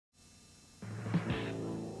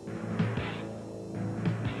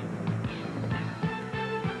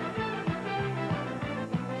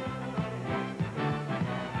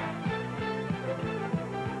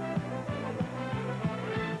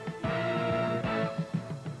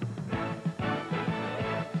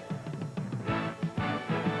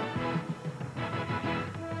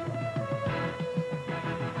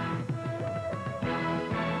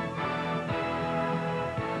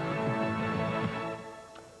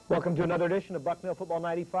Welcome to another edition of Bucknell Football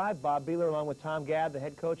 95. Bob Behler along with Tom Gadd, the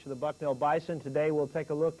head coach of the Bucknell Bison. Today we'll take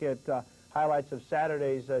a look at highlights of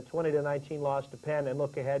Saturday's 20-19 loss to Penn and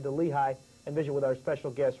look ahead to Lehigh and visit with our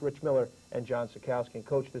special guests Rich Miller and John Sikowski. And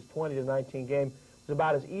coach, this 20-19 game was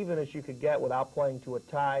about as even as you could get without playing to a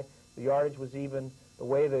tie. The yardage was even, the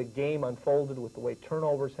way the game unfolded with the way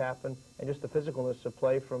turnovers happened, and just the physicalness of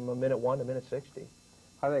play from minute 1 to minute 60.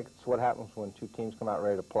 I think it's what happens when two teams come out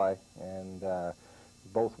ready to play, and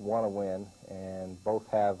both want to win, and both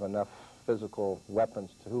have enough physical weapons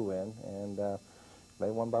to win, and they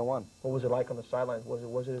won by one. What was it like on the sidelines?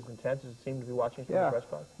 Was it as intense as it seemed to be watching from the press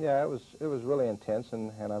box? Yeah, it was really intense,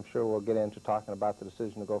 and I'm sure we'll get into talking about the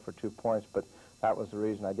decision to go for 2 points, but that was the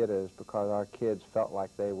reason I did it, is because our kids felt like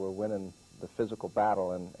they were winning the physical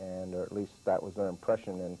battle, and or at least that was their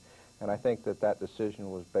impression, and I think that decision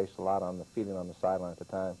was based a lot on the feeling on the sideline at the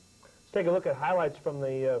time. Let's take a look at highlights from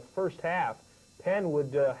the first half. Penn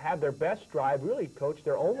would have their best drive, really, Coach,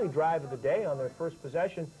 their only drive of the day on their first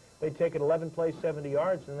possession. They'd take it 11 plays, 70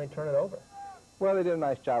 yards, and then they turn it over. Well, they did a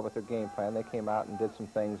nice job with their game plan. They came out and did some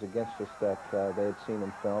things against us that they had seen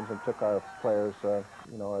in films, and took our players, a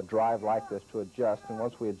drive like this to adjust. And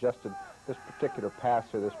once we adjusted this particular pass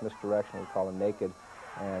or this misdirection, we call it naked,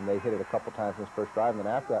 and they hit it a couple times in this first drive. And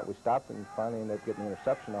then after that, we stopped it and finally ended up getting an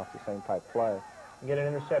interception off the same type play. You get an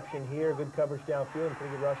interception here, good coverage downfield, and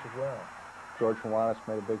pretty good rush as well. George Juanis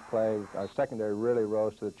made a big play. Our secondary really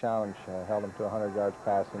rose to the challenge, held them to 100 yards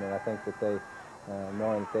passing, and I think that they,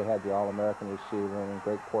 knowing that they had the All-American receiver and a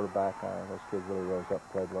great quarterback, those kids really rose up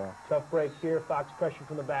and played well. Tough break here. Fox pressure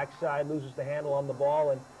from the backside, loses the handle on the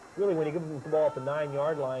ball, and really when you give them the ball at the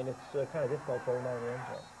 9-yard line, it's kind of difficult to hold them out of the end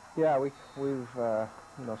zone. Yeah,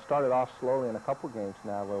 we've started off slowly in a couple games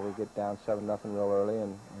now where we get down 7-0 real early,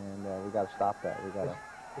 and we got to stop that. We got to.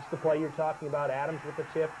 It's the play you're talking about. Adams with the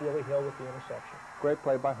tip, Willie Hill with the interception. Great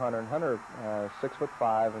play by Hunter. And Hunter,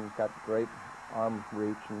 6'5", and got great arm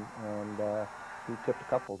reach, and he tipped a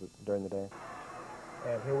couple during the day.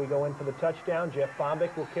 And here we go in for the touchdown. Jeff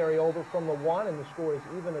Bombick will carry over from the 1, and the score is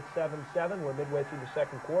even at 7-7. We're midway through the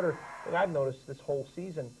second quarter. And I've noticed this whole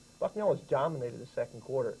season, Bucknell has dominated the second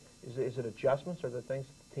quarter. Is it adjustments, or the things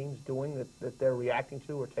the team's doing that they're reacting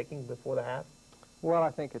to or taking before the half? Well,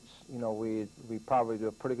 I think it's, we probably do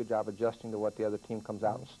a pretty good job adjusting to what the other team comes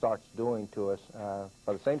out and starts doing to us.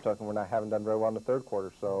 By the same token, haven't done very well in the third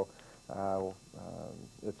quarter, so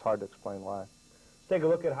it's hard to explain why. Let's take a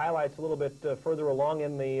look at highlights a little bit further along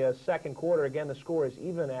in the second quarter. Again, the score is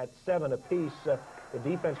even at 7 apiece. The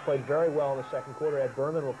defense played very well in the second quarter. Ed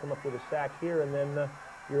Berman will come up with a sack here, and then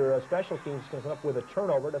your special teams is going to come up with a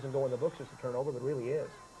turnover. It doesn't go in the books as a turnover, but really is.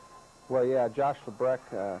 Well, yeah, Josh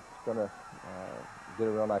LeBrecq did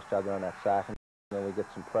a real nice job there on that sack. And then we get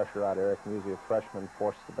some pressure out. Eric Musey, a freshman,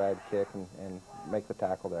 forced the bad kick and make the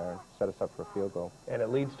tackle there and set us up for a field goal. And it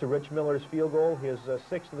leads to Rich Miller's field goal, his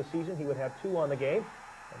 6th of the season. He would have 2 on the game.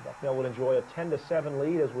 And Bucknell would enjoy a 10-7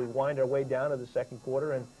 lead as we wind our way down to the second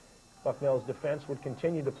quarter. And Bucknell's defense would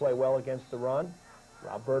continue to play well against the run.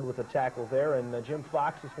 Rob Bird with the tackle there, and Jim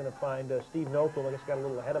Fox is going to find Steve Nothel. I just got a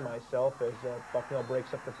little ahead of myself as Bucknell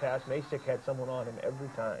breaks up the pass. Masick had someone on him every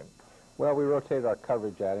time. Well, we rotated our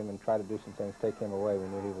coverage at him and tried to do some things, take him away. We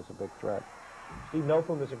knew he was a big threat. Steve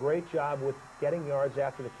Nothel does a great job with getting yards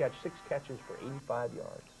after the catch, 6 catches for 85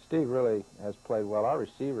 yards. Steve really has played well. Our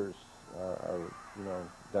receivers are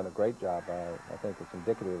done a great job. I think it's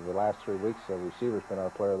indicative of the last 3 weeks. The receiver's been our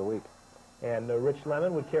player of the week. And Rich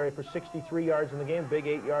Lemon would carry for 63 yards in the game, big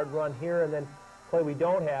 8-yard run here. And then play we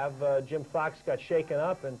don't have, Jim Fox got shaken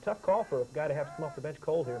up, and tough call for a guy to have to come off the bench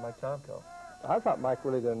cold here, Mike Tomko. I thought Mike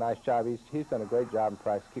really did a nice job. He's done a great job in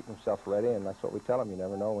practice, keeping himself ready, and that's what we tell him. You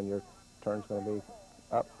never know when your turn's going to be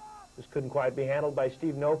up. This couldn't quite be handled by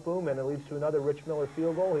Steve Nothel, and it leads to another Rich Miller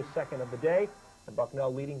field goal, his 2nd of the day. And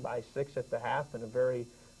Bucknell leading by 6 at the half in a very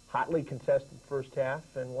hotly contested first half,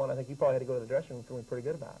 and one I think you probably had to go to the dressing room feeling pretty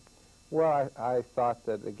good about. Well, I thought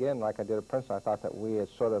that, again, like I did at Princeton, I thought that we had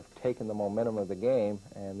sort of taken the momentum of the game,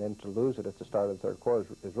 and then to lose it at the start of the third quarter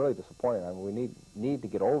is really disappointing. I mean, we need to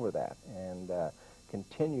get over that and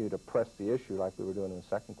continue to press the issue like we were doing in the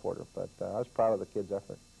second quarter. But I was proud of the kids'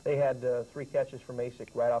 effort. They had 3 catches for Masick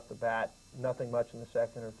right off the bat. Nothing much in the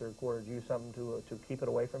second or third quarter. Did you do something to keep it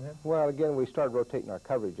away from him? Well, again, we started rotating our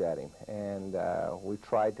coverage at him, and we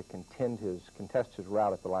tried to contest his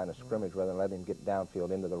route at the line of scrimmage rather than let him get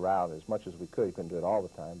downfield into the route as much as we could. He couldn't do it all the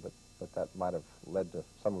time, but that might have led to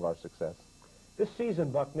some of our success. This season,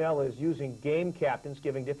 Bucknell is using game captains,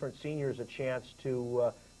 giving different seniors a chance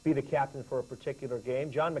to be the captain for a particular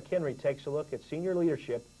game. John McHenry takes a look at senior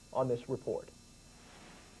leadership on this report.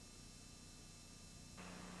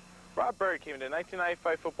 Rob Bird came into the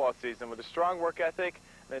 1995 football season with a strong work ethic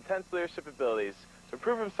and intense leadership abilities to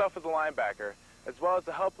prove himself as a linebacker, as well as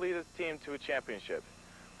to help lead his team to a championship.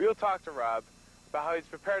 We will talk to Rob about how he's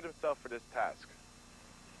prepared himself for this task.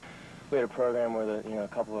 We had a program where a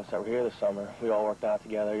couple of us that were here this summer, we all worked out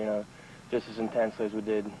together, just as intensely as we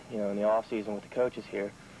did, in the off season with the coaches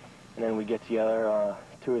here. And then we get together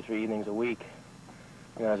 2 or 3 evenings a week,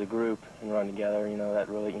 as a group and run together. That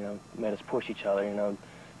really, made us push each other,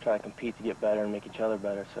 try to compete to get better and make each other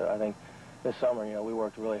better. So I think this summer, we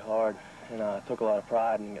worked really hard and took a lot of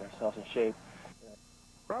pride in getting ourselves in shape.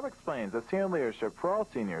 Rob explains that senior leadership for all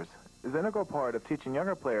seniors is an integral part of teaching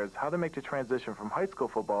younger players how to make the transition from high school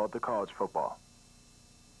football to college football.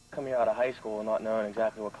 Coming out of high school and not knowing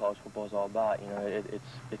exactly what college football is all about,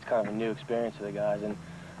 it's kind of a new experience for the guys. And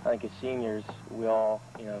I think as seniors, we all,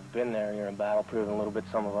 have been there, battle-proven a little bit,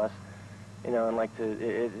 some of us, and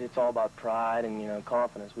it's all about pride and,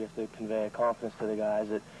 confidence. We have to convey a confidence to the guys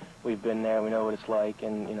that we've been there, we know what it's like,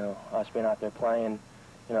 and, us being out there playing,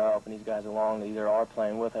 helping these guys along that either are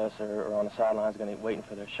playing with us or on the sidelines waiting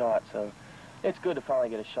for their shot. So it's good to finally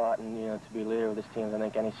get a shot and, to be a leader of this team. I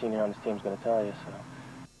think any senior on this team is going to tell you.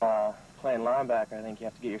 So playing linebacker, I think you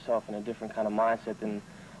have to get yourself in a different kind of mindset than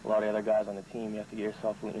a lot of the other guys on the team. You have to get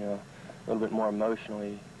yourself, a little bit more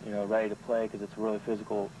emotionally, ready to play, because it's a really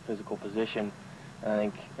physical position. And I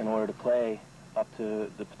think in order to play up to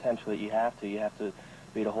the potential that you have to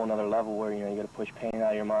be at a whole nother level where, you got to push pain out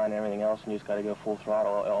of your mind and everything else, and you just got to go full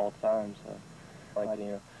throttle all the time.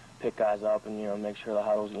 So, pick guys up and, make sure the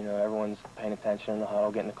huddles, everyone's paying attention in the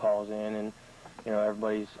huddle, getting the calls in, and,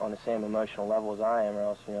 everybody's on the same emotional level as I am, or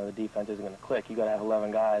else, the defense isn't going to click. You got to have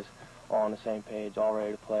 11 guys all on the same page, all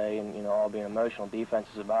ready to play, and, all being emotional. Defense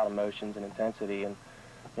is about emotions and intensity, and,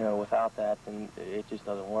 without that, then it just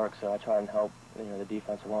doesn't work. So I try and help, the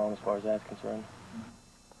defense along as far as that's concerned.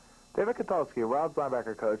 David Katulski, Rob's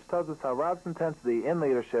linebacker coach, tells us how Rob's intensity in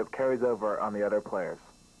leadership carries over on the other players.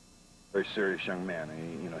 Very serious young man.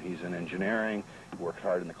 He's in engineering. He works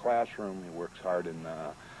hard in the classroom. He works hard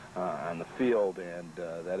on the field, and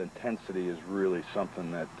that intensity is really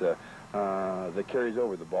something that that carries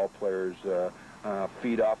over. The ball players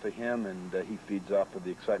feed off of him, and he feeds off of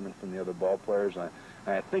the excitement from the other ball players.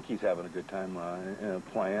 I think he's having a good time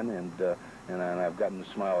playing, and I've gotten to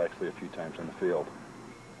smile actually a few times on the field.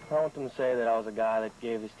 I want them to say that I was a guy that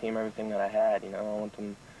gave this team everything that I had. I want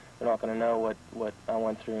them. They're not going to know what I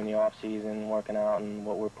went through in the off season, working out, and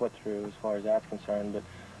what we're put through as far as that's concerned. But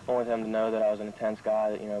I want them to know that I was an intense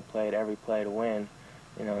guy that played every play to win.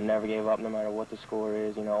 Never gave up no matter what the score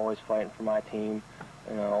is. Always fighting for my team.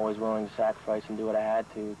 Always willing to sacrifice and do what I had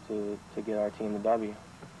to get our team the W.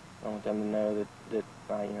 I want them to know that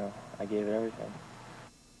I gave it everything.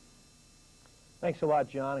 Thanks a lot,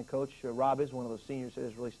 John. And Coach, Rob is one of those seniors that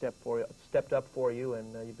has really stepped up for you,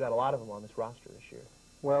 and you've got a lot of them on this roster this year.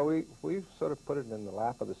 Well, we've sort of put it in the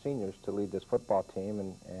lap of the seniors to lead this football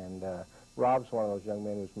team, and Rob's one of those young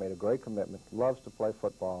men who's made a great commitment, loves to play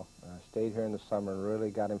football, stayed here in the summer and really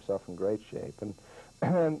got himself in great shape,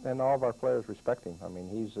 and all of our players respect him. I mean,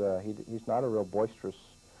 he's not a real boisterous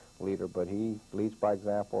leader, but he leads by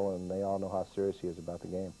example, and they all know how serious he is about the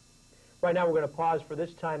game. Right now we're going to pause for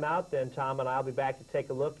this timeout, then Tom and I will be back to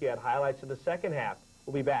take a look at highlights of the second half.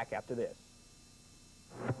 We'll be back after this.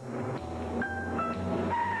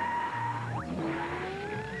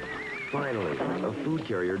 Finally, a food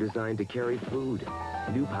carrier designed to carry food.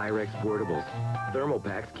 New Pyrex Portables. Thermal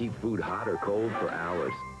packs keep food hot or cold for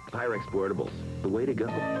hours. Pyrex Portables, the way to go.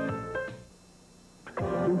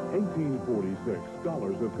 Since 1846,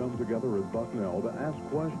 scholars have come together at Bucknell to ask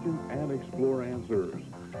questions and explore answers.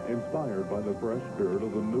 Inspired by the fresh spirit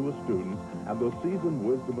of the newest students and the seasoned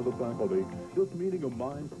wisdom of the faculty, this meeting of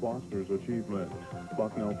minds fosters achievement.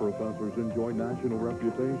 Bucknell professors enjoy national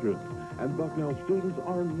reputation, and Bucknell students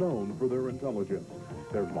are known for their intelligence.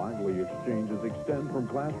 Their lively exchanges extend from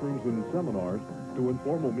classrooms and seminars to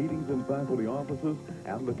informal meetings in faculty offices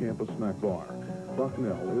and the campus snack bar.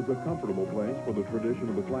 Bucknell is a comfortable place for the tradition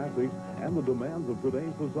of the classics and the demands of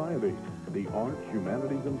today's society. The arts,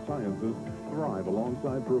 humanities, and sciences thrive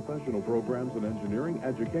alongside professional programs in engineering,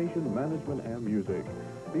 education, management, and music.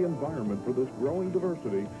 The environment for this growing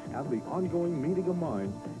diversity and the ongoing meeting of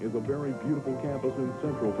minds is a very beautiful campus in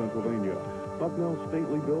central Pennsylvania. Bucknell's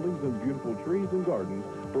stately buildings and beautiful trees and gardens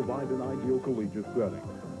provide an ideal collegiate setting.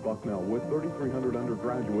 Bucknell, with 3,300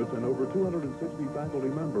 undergraduates and over 260 faculty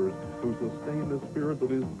members who sustain the spirit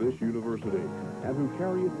that is this university and who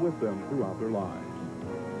carry it with them throughout their lives.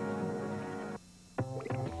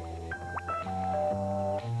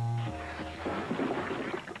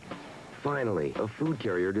 Finally, a food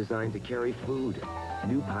carrier designed to carry food.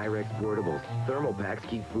 New Pyrex portables. Thermal packs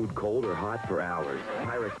keep food cold or hot for hours.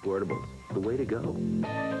 Pyrex portables, the way to go.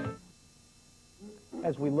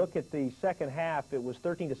 As we look at the second half, it was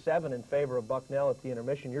 13-7 in favor of Bucknell at the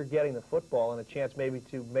intermission. You're getting the football and a chance maybe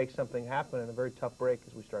to make something happen in a very tough break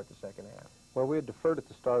as we start the second half. Well, we had deferred at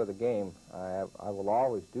the start of the game. I will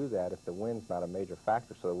always do that if the wind's not a major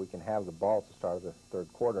factor, so that we can have the ball at the start of the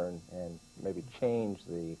third quarter and maybe change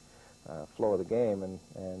the flow of the game,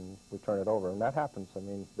 and we turn it over. And that happens. I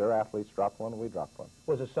mean, their athletes dropped one and we dropped one.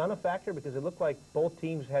 Was the sun a factor? Because it looked like both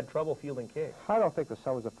teams had trouble fielding kicks. I don't think the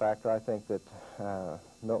sun was a factor. I think that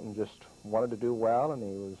Milton just wanted to do well, and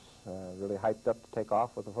he was really hyped up to take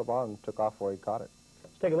off with the football and took off where he caught it.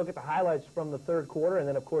 Let's take a look at the highlights from the third quarter, and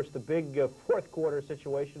then, of course, the big fourth quarter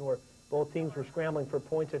situation where both teams were scrambling for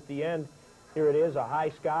points at the end. Here it is, a high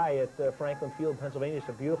sky at Franklin Field, Pennsylvania. It's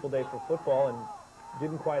a beautiful day for football, and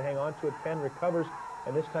didn't quite hang on to it. Penn recovers,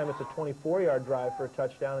 and this time it's a 24-yard drive for a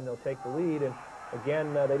touchdown, and they'll take the lead. And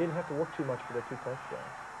again, they didn't have to work too much for their two touchdowns.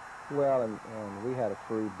 Well, and we had a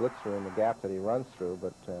free blitzer in the gap that he runs through,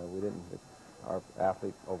 but we didn't. Our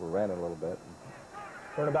athlete overran it a little bit.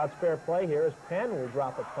 Turnabout's fair play here as Penn will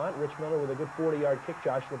drop a punt. Rich Miller with a good 40-yard kick.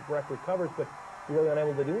 Joshua Breck recovers, but really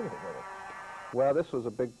unable to do anything with it. Well, this was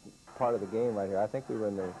a big part of the game right here. I think we were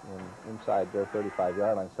inside their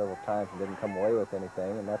 35-yard line several times and didn't come away with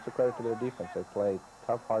anything, and that's a credit to their defense. They played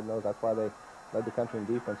tough, hard-nosed. That's why they led the country in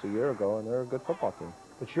defense a year ago, and they're a good football team.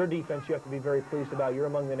 But your defense you have to be very pleased about. You're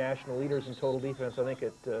among the national leaders in total defense, I think,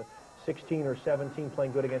 at 16 or 17,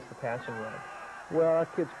 playing good against the passing run. Well, our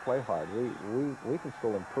kids play hard. We can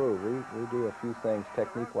still improve. We do a few things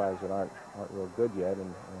technique-wise that aren't real good yet,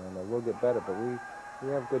 and we'll get better. But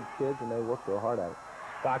we have good kids, and they work real hard at it.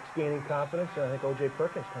 Fox gaining confidence, and I think O.J.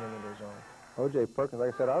 Perkins coming into his own. O.J. Perkins,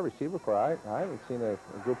 like I said, our receiver corps, I haven't seen a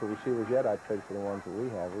group of receivers yet I'd trade for the ones that we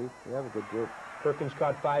have. We have a good group. Perkins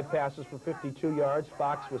caught 5 passes for 52 yards.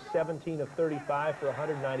 Fox was 17 of 35 for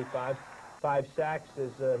 195. 5 sacks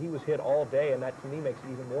as he was hit all day, and that to me makes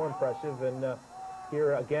it even more impressive. And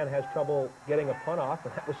here again has trouble getting a punt off,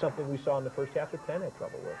 and that was something we saw in the first half that Penn had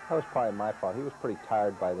trouble with. That was probably my fault. He was pretty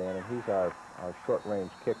tired by then, and he's our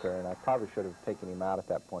short-range kicker, and I probably should have taken him out at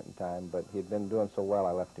that point in time, but he'd been doing so well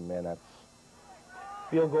I left him in.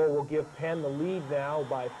 Field goal will give Penn the lead now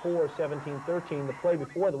by 4, 17-13. The play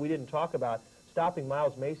before that we didn't talk about, stopping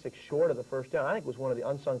Miles Masick short of the first down, I think was one of the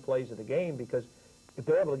unsung plays of the game, because if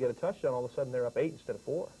they're able to get a touchdown, all of a sudden they're up 8 instead of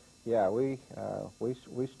 4. Yeah, we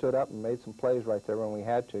stood up and made some plays right there when we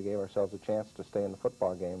had to, gave ourselves a chance to stay in the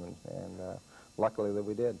football game, and luckily that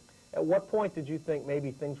we did. At what point did you think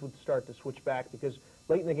maybe things would start to switch back? Because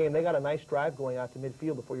late in the game, they got a nice drive going out to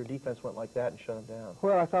midfield before your defense went like that and shut them down.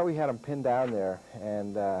 Well, I thought we had them pinned down there,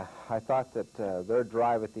 and I thought that their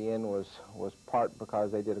drive at the end was part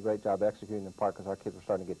because they did a great job executing, and part because our kids were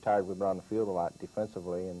starting to get tired. We've been on the field a lot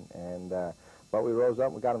defensively, but we rose up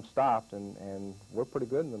and we got them stopped, and we're pretty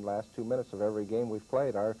good in the last 2 minutes of every game we've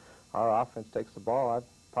played. Our offense takes the ball.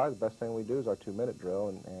 Probably the best thing we do is our 2-minute drill,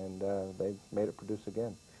 and they made it produce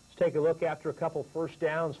again. Let's take a look after a couple first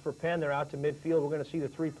downs for Penn. They're out to midfield. We're going to see the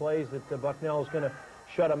 3 plays that Bucknell is going to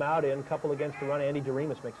shut them out in. A couple against the run. Andy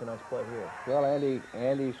DeRemus makes a nice play here. Well,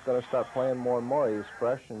 Andy's going to start playing more and more. He's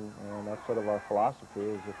fresh, and that's sort of our philosophy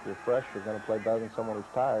is if you're fresh, you're going to play better than someone who's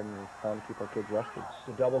tired, and we're trying to keep our kids rested.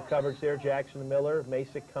 The double coverage there, Jackson and Miller.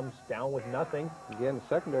 Masick comes down with nothing. Again,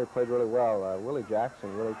 the secondary played really well. Willie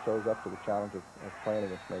Jackson really chose up to the challenge of playing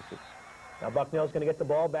against Masick. Now Bucknell's going to get the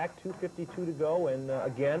ball back, 2:52 to go, and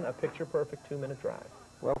again, a picture-perfect 2-minute drive.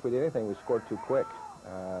 Well, if we did anything, we scored too quick.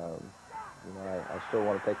 You know, I still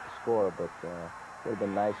want to take the score, but it would have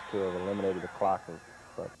been nice to have eliminated the clock.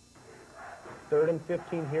 But 3rd and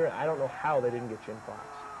 15 here. I don't know how they didn't get you in Fox.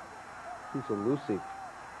 He's elusive.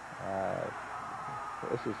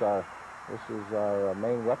 This is our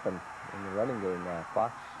main weapon in the running game.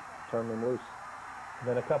 Fox turned him loose. And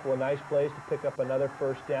then a couple of nice plays to pick up another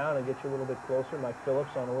first down and get you a little bit closer. Mike Phillips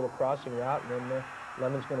on a little crossing route, and then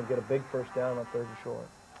Lemon's going to get a big first down on 3rd and short.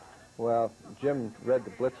 Well, Jim read the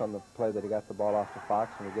blitz on the play that he got the ball off to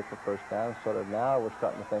Fox, and we get the first down. Sort of now we're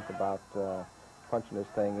starting to think about punching this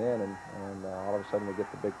thing in, and all of a sudden we get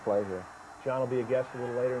the big play here. John will be a guest a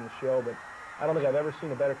little later in the show, but I don't think I've ever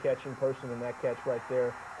seen a better catch in person than that catch right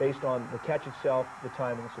there, based on the catch itself, the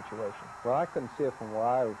time, and the situation. Well, I couldn't see it from where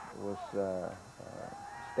I was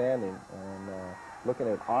standing, and looking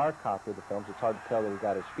at our copy of the films, it's hard to tell that he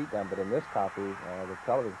got his feet down, but in this copy, the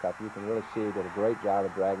television copy, you can really see he did a great job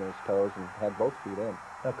of dragging his toes and had both feet in.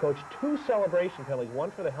 Now, Coach, 2 celebration penalties,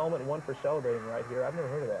 one for the helmet and one for celebrating right here. I've never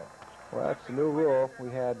heard of that. Well, that's the new rule. We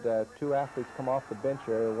had two athletes come off the bench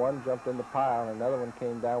area. One jumped in the pile, and another one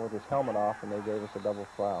came down with his helmet off, and they gave us a double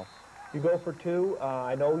foul. You go for two.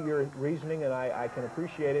 I know your reasoning, and I can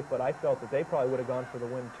appreciate it, but I felt that they probably would have gone for the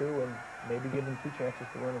win, too, and maybe give them two chances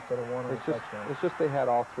to win instead of one on a touchdown. It's just they had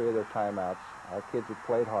all three of their timeouts. Our kids had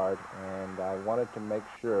played hard, and I wanted to make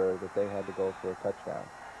sure that they had to go for a touchdown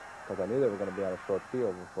because I knew they were going to be on a short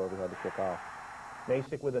field before we had to kick off.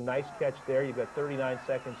 Masick with a nice catch there. You've got 39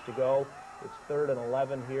 seconds to go. It's 3rd and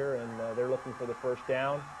 11 here, and they're looking for the first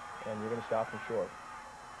down, and you're going to stop them short.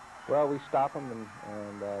 Well, we stop them,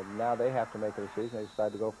 and now they have to make a decision. They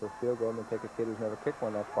decide to go for a field goal and then take a kid who's never kicked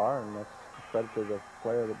one that far, and that's credit to the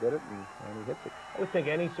player that did it, and he hits it. I would think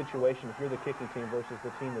any situation, if you're the kicking team versus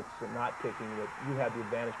the team that's not kicking, that you have the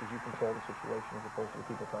advantage because you control the situation as opposed to the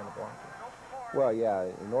people trying to block it. Well, yeah,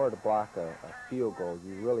 in order to block a field goal,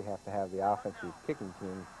 you really have to have the offensive kicking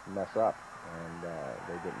team mess up, and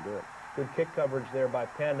they didn't do it. Good kick coverage there by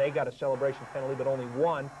Penn. They got a celebration penalty, but only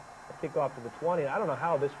one. A kickoff to the 20. I don't know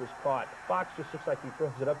how this was caught. Fox just looks like he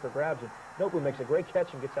throws it up for grabs, and Noble makes a great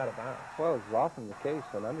catch and gets out of bounds. Well, it's often the case.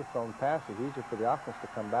 An underthrown pass is easier for the offense to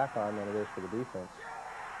come back on than it is for the defense.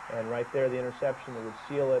 And right there, the interception that would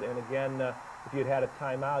seal it. And again, if you'd had a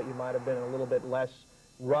timeout, you might have been a little bit less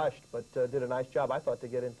rushed, but did a nice job, I thought, to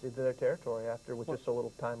get into their territory after with just a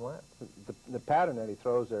little time left. The pattern that he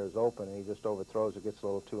throws there is open, and he just overthrows it, gets a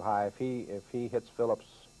little too high. If he hits Phillips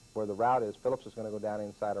where the route is, Phillips is going to go down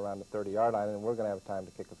inside around the 30-yard line, and we're going to have time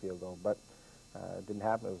to kick a field goal. But it didn't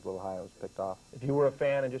happen. It was a little high. It was picked off. If you were a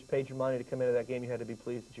fan and just paid your money to come into that game, you had to be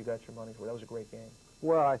pleased that you got your money's worth. That was a great game.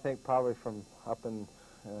 Well, I think probably from up in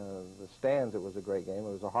the stands, it was a great game.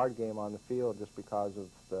 It was a hard game on the field just because of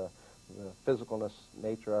the physicalness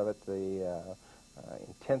nature of it, the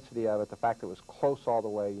intensity of it, the fact that it was close all the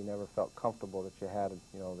way. You never felt comfortable that you had,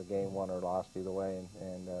 the game won or lost either way,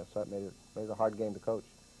 and so it made it a hard game to coach.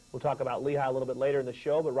 We'll talk about Lehigh a little bit later in the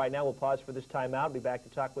show, but right now we'll pause for this timeout and be back to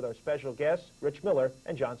talk with our special guests, Rich Miller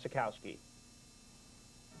and John Sikowski.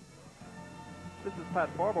 This is Pat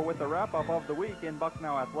Barber with the wrap-up of the week in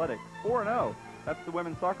Bucknell Athletics. 4-0. That's the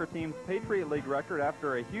women's soccer team's Patriot League record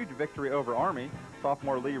after a huge victory over Army.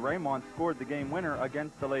 Sophomore Lee Raymond scored the game winner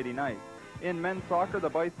against the Lady Knights. In men's soccer, the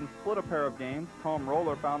Bison split a pair of games. Tom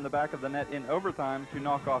Roller found the back of the net in overtime to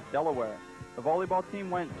knock off Delaware. The volleyball team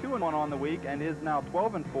went 2-1 on the week and is now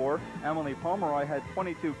 12-4. Emily Pomeroy had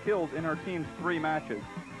 22 kills in her team's 3 matches.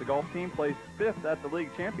 The golf team placed 5th at the league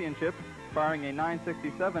championship, firing a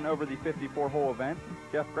 967 over the 54-hole event.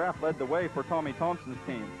 Jeff Graff led the way for Tommy Thompson's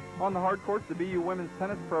team. On the hard courts, the BU women's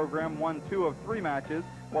tennis program won 2 of 3 matches,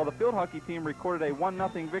 while the field hockey team recorded a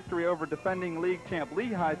 1-0 victory over defending league champ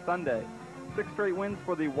Lehigh Sunday. 6 straight wins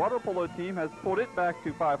for the water polo team has pulled it back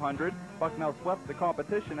to 500. Bucknell swept the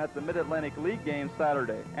competition at the Mid-Atlantic League game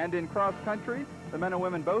Saturday. And in cross country, the men and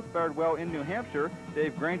women both fared well in New Hampshire.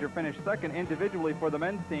 Dave Granger finished 2nd individually for the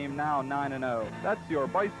men's team, now 9-0. That's your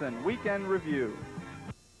Bison Weekend Review.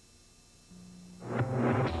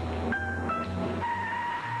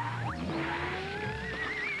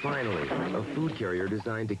 Finally, a food carrier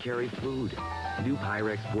designed to carry food. New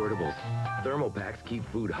Pyrex Portables. Thermal packs keep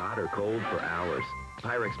food hot or cold for hours.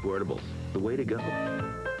 Pyrex Portables, the way to go.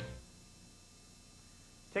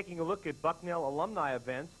 Taking a look at Bucknell alumni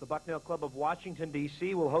events, the Bucknell Club of Washington,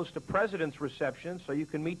 D.C. will host a president's reception so you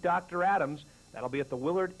can meet Dr. Adams. That'll be at the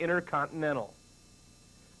Willard Intercontinental.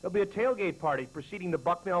 There'll be a tailgate party preceding the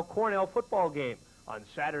Bucknell-Cornell football game on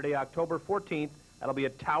Saturday, October 14th. That'll be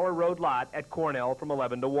at Tower Road Lot at Cornell from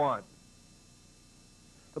 11 to 1.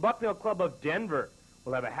 The Bucknell Club of Denver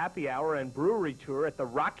will have a happy hour and brewery tour at the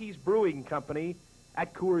Rockies Brewing Company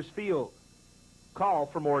at Coors Field. Call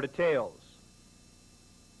for more details.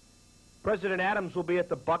 President Adams will be at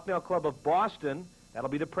the Bucknell Club of Boston. That'll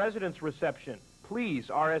be the president's reception. Please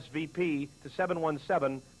RSVP to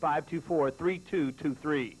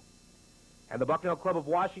 717-524-3223. And the Bucknell Club of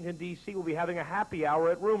Washington, D.C. will be having a happy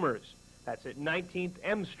hour at Rumors. That's at 19th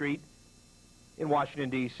M Street in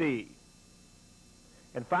Washington, D.C.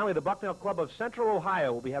 And finally, the Bucknell Club of Central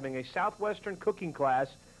Ohio will be having a Southwestern cooking class.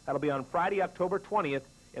 That'll be on Friday, October 20th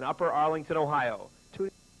in Upper Arlington, Ohio.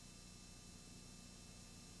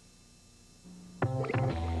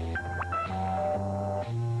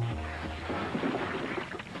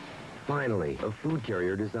 Finally, a food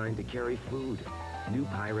carrier designed to carry food. New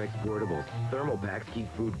Pyrex Portables. Thermal packs keep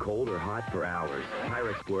food cold or hot for hours.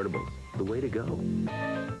 Pyrex Portables, the way to go.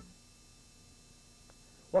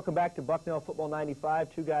 Welcome back to Bucknell Football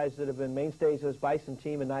 95. 2 guys that have been mainstays of this Bison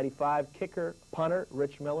team in 95. Kicker, punter,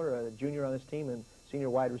 Rich Miller, a junior on this team, and senior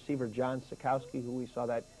wide receiver, John Sikowski, who we saw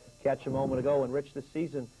that catch a moment ago. And Rich, this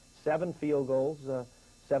season, 7 field goals,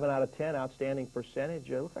 7 out of 10, outstanding percentage.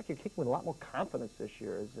 Looks like you're kicking with a lot more confidence this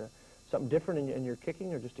year. Is something different in your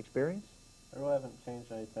kicking or just experience? I really haven't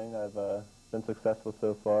changed anything. I've been successful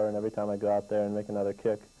so far, and every time I go out there and make another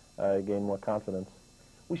kick, I gain more confidence.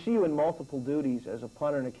 We see you in multiple duties as a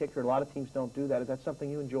punter and a kicker. A lot of teams don't do that. Is that something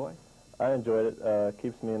you enjoy? I enjoyed it.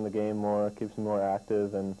 Keeps me in the game more, keeps me more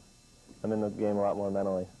active, and I'm in the game a lot more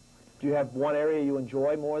mentally. Do you have one area you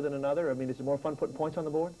enjoy more than another? I mean, is it more fun putting points on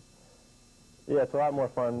the board? Yeah, it's a lot more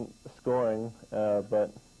fun scoring,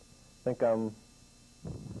 but I think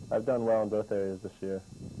I've done well in both areas this year.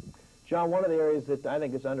 John, one of the areas that I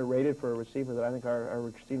think is underrated for a receiver that I think our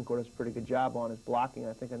receiving court does a pretty good job on is blocking.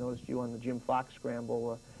 I think I noticed you on the Jim Fox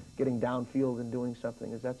scramble, getting downfield and doing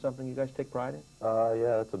something. Is that something you guys take pride in?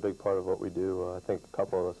 Yeah, that's a big part of what we do. I think a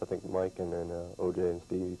couple of us, I think Mike and then OJ and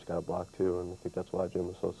Steve each got a block too, and I think that's why Jim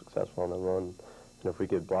was so successful on the run. And if we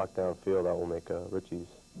get blocked downfield, that will make Richie's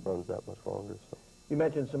runs that much longer. So. You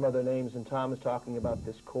mentioned some other names, and Tom is talking about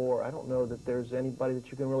this core. I don't know that there's anybody that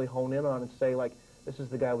you can really hone in on and say, like, this is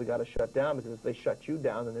the guy we got to shut down, because if they shut you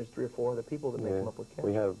down, then there's 3 or 4 other people that may come up with catches.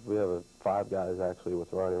 We have 5 guys actually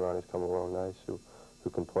with Ronnie. Ronnie's coming along nice who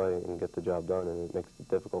can play and get the job done, and it makes it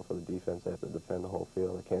difficult for the defense. They have to defend the whole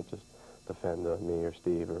field. They can't just defend me or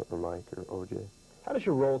Steve or Mike or OJ. How does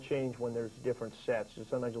your role change when there's different sets?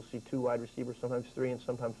 Sometimes you'll see 2 wide receivers, sometimes 3, and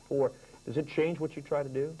sometimes 4. Does it change what you try to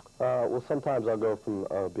do? Well, sometimes I'll go from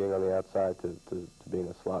being on the outside to being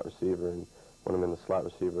a slot receiver, and when I'm in the slot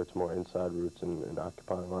receiver, it's more inside routes and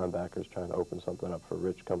occupying linebackers, trying to open something up for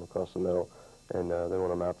Rich, come across the middle. And then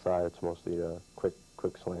when I'm outside, it's mostly quick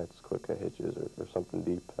slants, quick hitches, or something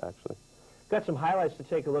deep, actually. Got some highlights to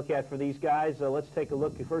take a look at for these guys. Let's take a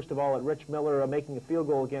look, first of all, at Rich Miller making a field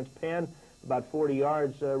goal against Penn, about 40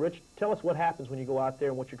 yards. Rich, tell us what happens when you go out there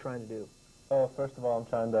and what you're trying to do. Oh, first of all, I'm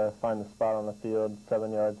trying to find the spot on the field,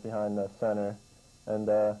 7 yards behind the center, and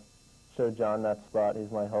show John that spot.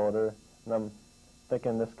 He's my holder. And I'm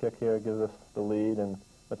thinking this kick here gives us the lead, and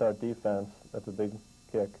with our defense, that's a big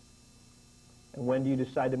kick. And when do you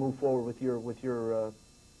decide to move forward with your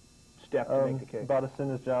step to make the kick? About as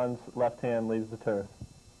soon as John's left hand leaves the turf.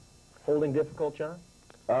 Holding difficult, John?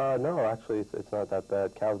 No, actually, it's not that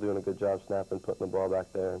bad. Cal's doing a good job snapping, putting the ball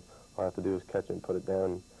back there, and all I have to do is catch it and put it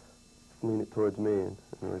down, and lean it towards me, and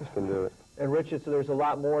Rich can do it. And Rich, so there's a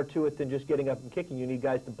lot more to it than just getting up and kicking. You need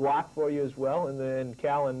guys to block for you as well, and then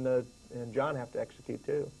Cal and John have to execute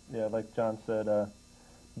too. Yeah, like John said,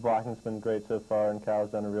 blocking's been great so far, and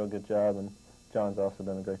Cal's done a real good job, and John's also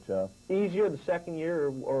done a great job. Easier the second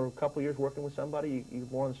year or a couple years working with somebody? You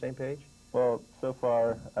more on the same page? Well, so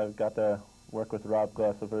far I've got to work with Rob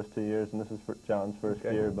Glass the first 2 years, and this is for John's first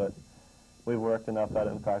year, but we've worked enough at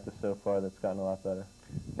it in practice so far that's gotten a lot better.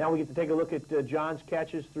 Now we get to take a look at John's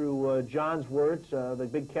catches through John's words. The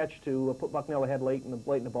big catch to put Bucknell ahead late in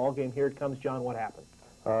the ball game. Here it comes, John. What happened?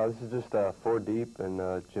 This is just 4 deep,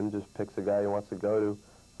 and Jim just picks the guy he wants to go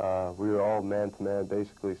to. We were all man-to-man,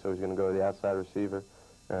 basically, so he's going to go to the outside receiver.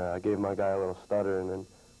 I gave my guy a little stutter, and then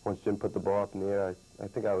once Jim put the ball up in the air, I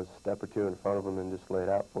think I was a step or 2 in front of him and just laid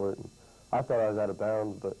out for it. And I thought I was out of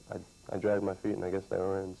bounds, but I dragged my feet, and I guess they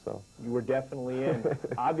were in. So you were definitely in.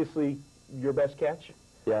 Obviously, your best catch?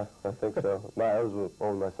 Yeah, I think so. That was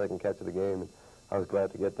only my second catch of the game, and I was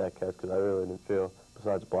glad to get that catch because I really didn't feel,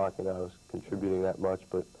 besides blocking, I was contributing that much,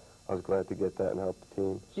 but I was glad to get that and help the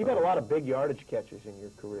team. So. You've had a lot of big yardage catches in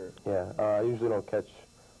your career. Yeah, I usually don't catch,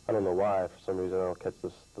 I don't know why, for some reason I don't catch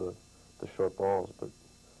the short balls, but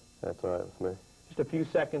that's all right with me. Just a few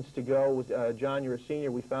seconds to go. John, you're a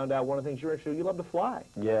senior. We found out one of the things you're interested in, you love to fly.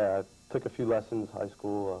 Yeah, I took a few lessons in high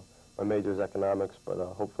school. My major is economics, but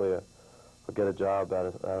hopefully I'll get a job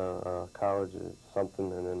at college or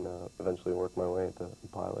something, and then eventually work my way into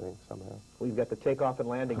piloting somehow. Well, you've got the takeoff and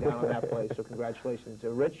landing down on that place, so congratulations.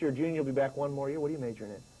 Rich, you're a junior. You'll be back one more year. What are you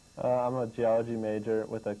majoring in? I'm a geology major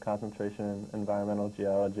with a concentration in environmental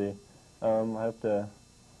geology. I hope to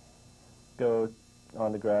go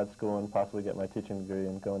on to grad school and possibly get my teaching degree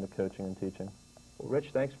and go into coaching and teaching. Well,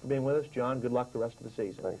 Rich, thanks for being with us. John, good luck the rest of the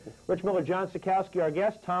season. Thank you. Rich Miller, John Sikowski, our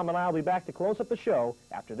guest. Tom and I will be back to close up the show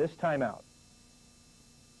after this timeout.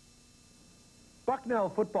 Bucknell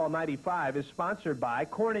Football 95 is sponsored by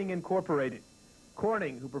Corning Incorporated.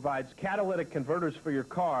 Corning, who provides catalytic converters for your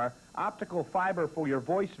car, optical fiber for your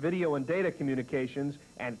voice, video, and data communications,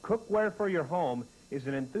 and cookware for your home, is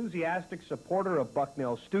an enthusiastic supporter of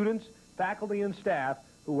Bucknell students, faculty, and staff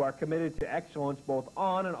who are committed to excellence both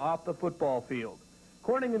on and off the football field.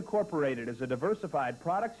 Corning Incorporated is a diversified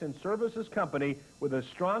products and services company with a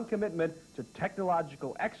strong commitment to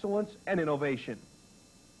technological excellence and innovation.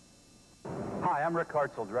 Hi, I'm Rick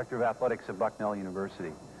Hartzell, Director of Athletics at Bucknell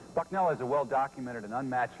University. Bucknell has a well-documented and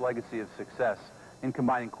unmatched legacy of success in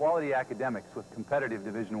combining quality academics with competitive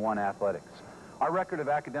Division I athletics. Our record of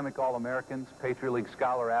academic All-Americans, Patriot League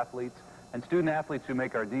scholar athletes, and student athletes who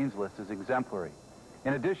make our dean's list is exemplary.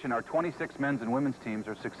 In addition, our 26 men's and women's teams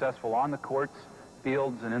are successful on the courts,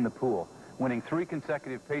 fields, and in the pool, winning 3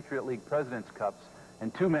 consecutive Patriot League President's Cups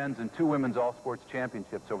and 2 men's and 2 women's all-sports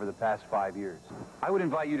championships over the past 5 years. I would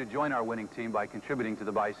invite you to join our winning team by contributing to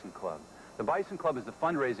the Bison Club. The Bison Club is the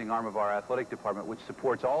fundraising arm of our athletic department, which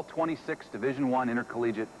supports all 26 Division I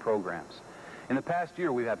intercollegiate programs. In the past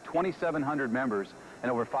year, we've had 2,700 members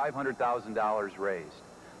and over $500,000 raised.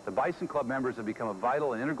 The Bison Club members have become a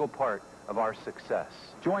vital and integral part of our success.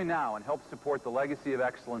 Join now and help support the legacy of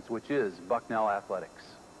excellence, which is Bucknell Athletics.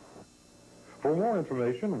 For more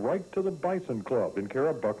information, write to the Bison Club in care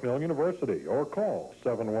of Bucknell University or call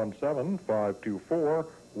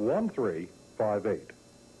 717-524-1358.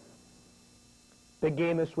 Big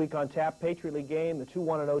game this week on tap, Patriot League game, the 2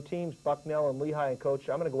 1-0 teams, Bucknell and Lehigh. And Coach,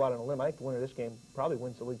 I'm going to go out on a limb. I think the winner of this game probably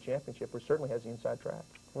wins the league championship, or certainly has the inside track.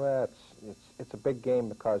 Well, it's a big game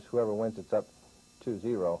because whoever wins it's up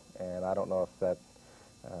 2-0, and I don't know if that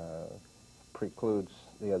precludes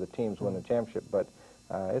the other teams winning the championship, but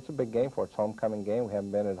it's a big game for us. It's a homecoming game. We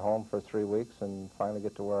haven't been at home for 3 weeks and finally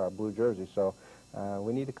get to wear our blue jersey, so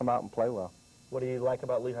we need to come out and play well. What do you like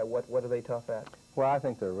about Lehigh? What are they tough at? Well, I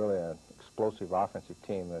think they're really an explosive offensive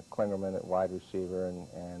team. Klingerman at wide receiver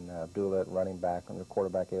and Abdullah at running back and their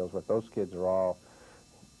quarterback Aylesworth. Those kids are all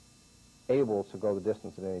able to go the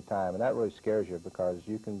distance at any time, and that really scares you because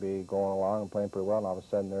you can be going along and playing pretty well, and all of a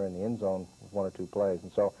sudden they're in the end zone with 1 or 2 plays.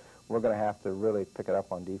 And so we're going to have to really pick it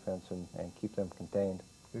up on defense and keep them contained.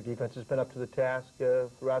 Your defense has been up to the task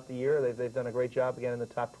throughout the year. They've done a great job, again, in the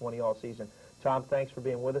top 20 all season. Tom, thanks for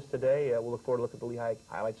being with us today. We'll look forward to looking at the Lehigh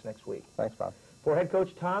highlights next week. Thanks, Bob. For head coach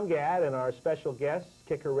Tom Gadd and our special guests,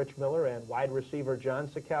 kicker Rich Miller and wide receiver John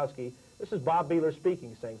Sikowski, this is Bob Behler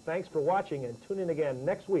speaking, saying thanks for watching and tune in again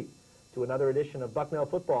next week to another edition of Bucknell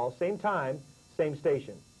Football, same time, same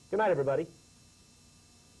station. Good night, everybody.